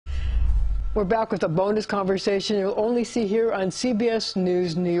We're back with a bonus conversation you'll only see here on CBS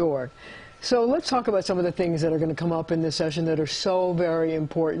News New York. So let's talk about some of the things that are going to come up in this session that are so very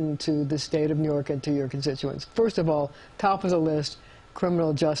important to the state of New York and to your constituents. First of all, top of the list,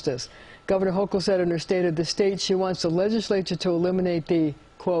 criminal justice. Governor Hochul said in her State of the State she wants the legislature to eliminate the,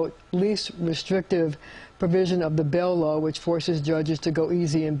 quote, least restrictive provision of the bail law, which forces judges to go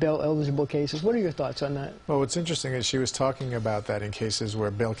easy in bail-eligible cases. What are your thoughts on that? Well, what's interesting is she was talking about that in cases where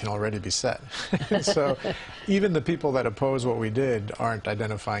bail can already be set. So even the people that oppose what we did aren't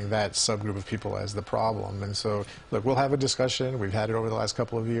identifying that subgroup of people as the problem. And so, look, we'll have a discussion. We've had it over the last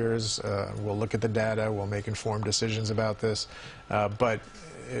couple of years. We'll look at the data. We'll make informed decisions about this. But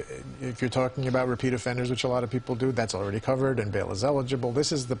if you're talking about repeat offenders, which a lot of people do, that's already covered and bail is eligible.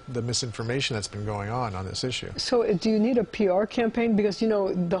 This is the misinformation that's been going on this issue. So do you need a PR campaign? Because, you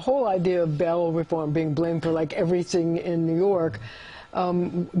know, the whole idea of bail reform being blamed for like everything in New York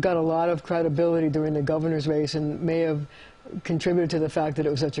got a lot of credibility during the governor's race and may have contributed to the fact that it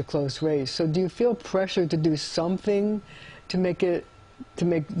was such a close race. So do you feel pressure to do something to make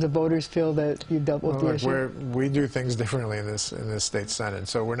the voters feel that you dealt with the issue? We do things differently in this state senate,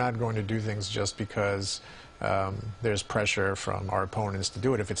 so we're not going to do things just because there's pressure from our opponents to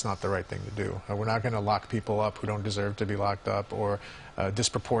do it if it's not the right thing to do. We're not going to lock people up who don't deserve to be locked up, or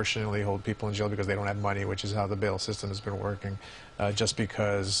disproportionately hold people in jail because they don't have money, which is how the bail system has been working, just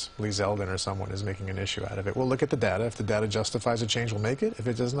because Lee Zeldin or someone is making an issue out of it. We'll look at the data. If the data justifies a change, we'll make it. If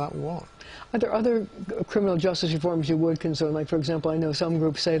it does not, we won't. Are there other criminal justice reforms you would concern? Like, for example, I know some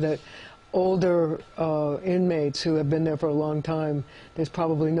groups say that older inmates who have been there for a long time, there's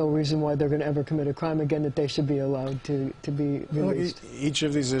probably no reason why they're going to ever commit a crime again, that they should be allowed to be released. Well, each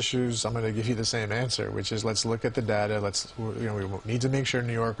of these issues, I'm going to give you the same answer, which is let's look at the data. We need to make sure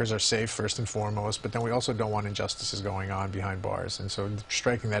New Yorkers are safe first and foremost, but then we also don't want injustices going on behind bars, and so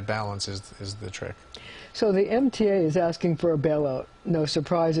striking that balance is the trick. So the MTA is asking for a bailout. No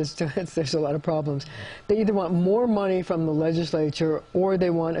surprises, there's a lot of problems. They either want more money from the legislature or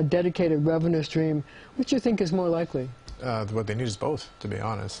they want a dedicated revenue stream. Which do you think is more likely? What they need is both, to be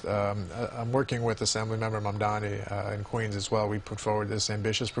honest. I'm working with Assemblymember Mamdani in Queens as well. We put forward this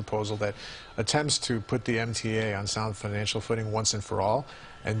ambitious proposal that attempts to put the MTA on sound financial footing once and for all,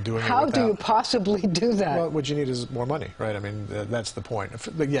 and doing How do you possibly do that? Well, what you need is more money, right? I mean, that's the point.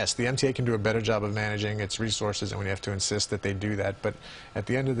 Yes, the MTA can do a better job of managing its resources, and we have to insist that they do that. But at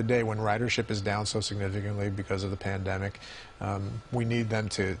the end of the day, when ridership is down so significantly because of the pandemic, we need them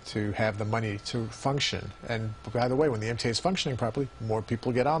to have the money to function. And by the way, when the MTA is functioning properly, more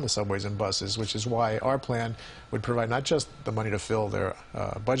people get on the subways and buses, which is why our plan would provide not just the money to fill their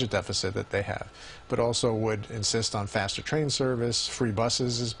budget deficit that they have, but also would insist on faster train service, free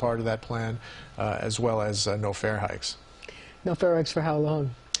buses as part of that plan, as well as no fare hikes. No fare hikes for how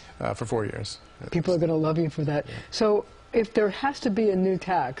long? For 4 years. People are going to love you for that. Yeah. So if there has to be a new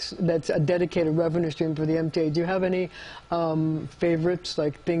tax that's a dedicated revenue stream for the MTA, do you have any favorites,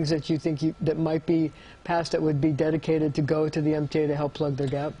 like things that you think that might be passed that would be dedicated to go to the MTA to help plug their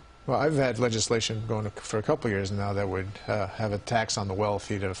gap? Well, I've had legislation going for a couple of years now that would have a tax on the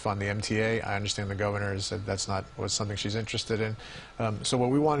wealthy to fund the MTA. I understand the governor has said that's not something she's interested in. So what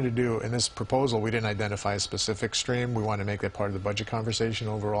we wanted to do in this proposal, we didn't identify a specific stream. We wanted to make that part of the budget conversation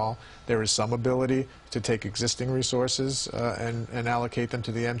overall. There is some ability to take existing resources and allocate them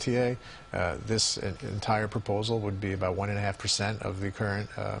to the MTA. This entire proposal would be about 1.5% of the current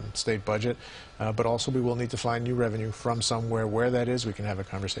state budget. But also we will need to find new revenue from somewhere. Where that is, we can have a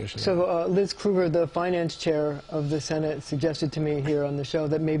conversation. So Liz Kruger, the finance chair of the Senate, suggested to me here on the show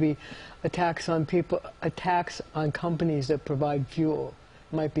that maybe a tax on companies that provide fuel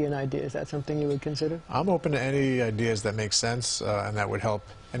might be an idea. Is that something you would consider? I'm open to any ideas that make sense and that would help.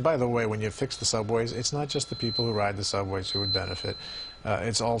 And by the way, when you fix the subways, it's not just the people who ride the subways who would benefit.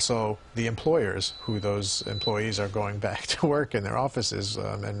 It's also the employers who those employees are going back to work in their offices,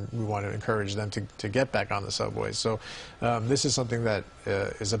 and we want to encourage them to get back on the subways. So this is something that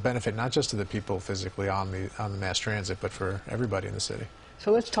is a benefit not just to the people physically on the mass transit, but for everybody in the city.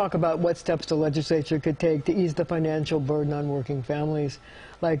 So let's talk about what steps the legislature could take to ease the financial burden on working families,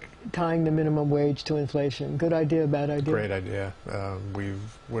 like tying the minimum wage to inflation. Good idea, bad idea? Great idea. We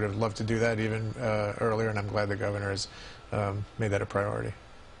would have loved to do that even earlier, and I'm glad the governor has made that a priority.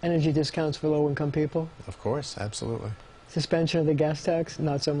 Energy discounts for low-income people? Of course, absolutely. Suspension of the gas tax?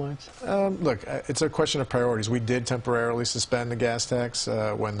 Not so much. Look, it's a question of priorities. We did temporarily suspend the gas tax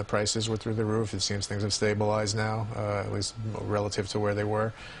when the prices were through the roof. It seems things have stabilized now, at least relative to where they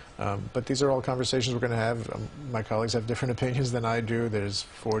were. But these are all conversations we're going to have. My colleagues have different opinions than I do. There's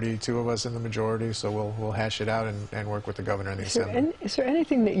 42 of us in the majority, so we'll hash it out and work with the governor and the assembly. Is there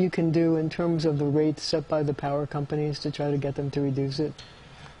anything that you can do in terms of the rates set by the power companies to try to get them to reduce it?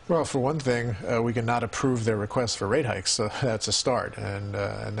 Well, for one thing, we cannot approve their requests for rate hikes, so that's a start, and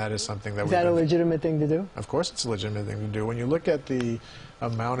that is something that Is that a legitimate thing to do? Of course it's a legitimate thing to do. When you look at the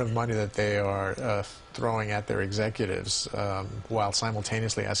amount of money that they are throwing at their executives while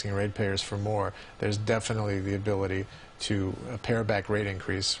simultaneously asking ratepayers for more, there's definitely the ability to pare back rate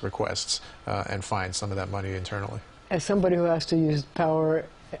increase requests and find some of that money internally. As somebody who has to use power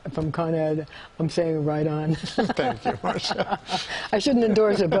from Con Ed, I'm saying right on. Thank you, Marcia. I shouldn't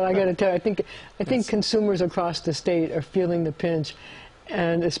endorse it, but I got to tell you, I think consumers across the state are feeling the pinch,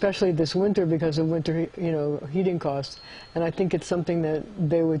 and especially this winter because of winter, heating costs. And I think it's something that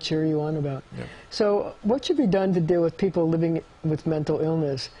they would cheer you on about. Yep. So, what should be done to deal with people living with mental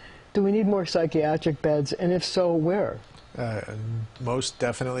illness? Do we need more psychiatric beds, and if so, where? Most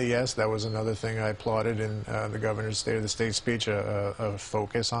definitely, yes. That was another thing I applauded in the governor's State of the State speech, a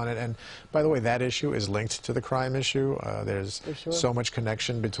focus on it. And by the way, that issue is linked to the crime issue. There's so much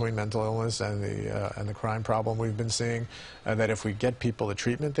connection between mental illness and the crime problem we've been seeing that if we get people the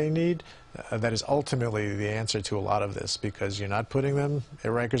treatment they need, that is ultimately the answer to a lot of this, because you're not putting them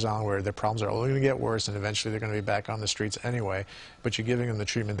at Rikers Island where their problems are only going to get worse and eventually they're going to be back on the streets anyway, but you're giving them the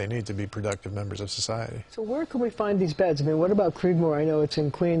treatment they need to be productive members of society. So where can we find these beds? I mean, what about Creedmoor? I know it's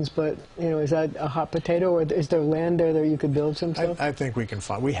in Queens, but is that a hot potato, or is there land there that you could build some stuff? I think we can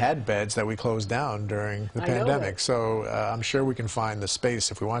find. We had beds that we closed down during the pandemic, so I'm sure we can find the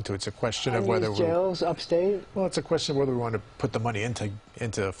space if we want to. It's a question of whether jails upstate. Well, it's a question of whether we want to put the money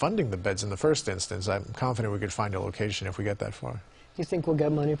into funding the beds in the first instance. I'm confident we could find a location if we get that far. Do you think we'll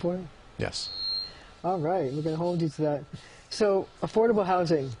get money for it? Yes. All right, we're going to hold you to that. So, affordable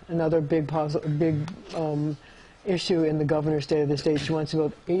housing, another big issue in the governor's State of the State. She wants to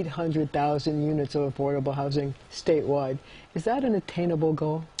build 800,000 units of affordable housing statewide. Is that an attainable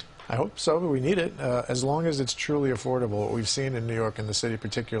goal? I hope so. We need it, as long as it's truly affordable. What we've seen in New York and the city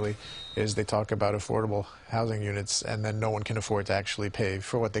particularly is they talk about affordable housing units, and then no one can afford to actually pay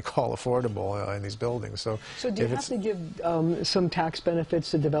for what they call affordable in these buildings. So do you have to give some tax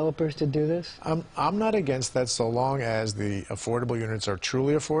benefits to developers to do this? I'm not against that, so long as the affordable units are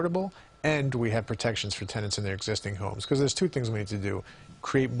truly affordable and we have protections for tenants in their existing homes. Because there's two things we need to do: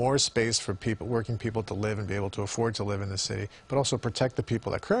 create more space for people, working people, to live and be able to afford to live in the city, but also protect the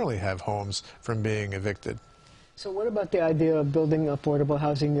people that currently have homes from being evicted. So what about the idea of building affordable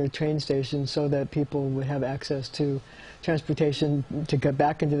housing near train stations so that people would have access to transportation to get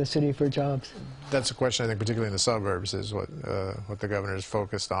back into the city for jobs? That's a question, I think, particularly in the suburbs, is what the governor is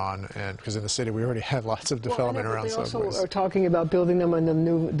focused on, and because in the city we already have lots of development around subways. They also are talking about building them on the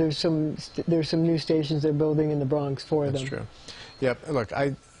new. There's some new stations they're building in the Bronx for them. That's true. Yep. Look,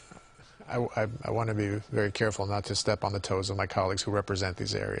 I want to be very careful not to step on the toes of my colleagues who represent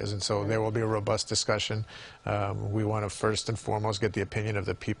these areas, and so there will be a robust discussion. We want to first and foremost get the opinion of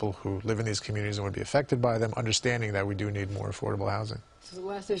the people who live in these communities and would be affected by them, understanding that we do need more affordable housing. So the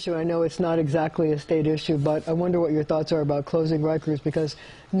last issue, I know it's not exactly a state issue, but I wonder what your thoughts are about closing Rikers, because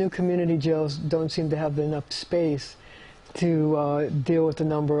new community jails don't seem to have enough space to deal with the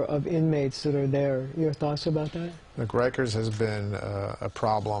number of inmates that are there. Your thoughts about that? Look, Rikers has been a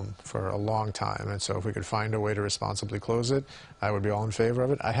problem for a long time, and so if we could find a way to responsibly close it, I would be all in favor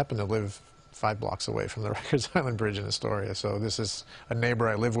of it. I happen to live 5 blocks away from the Rikers Island Bridge in Astoria, so this is a neighbor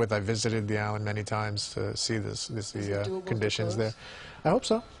I live with. I visited the island many times to see the conditions there. I hope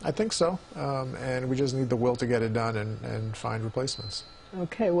so. I think so. And we just need the will to get it done and find replacements.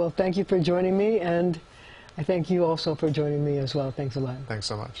 Okay, well, thank you for joining me, and I thank you also for joining me as well. Thanks a lot. Thanks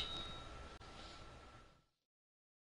so much.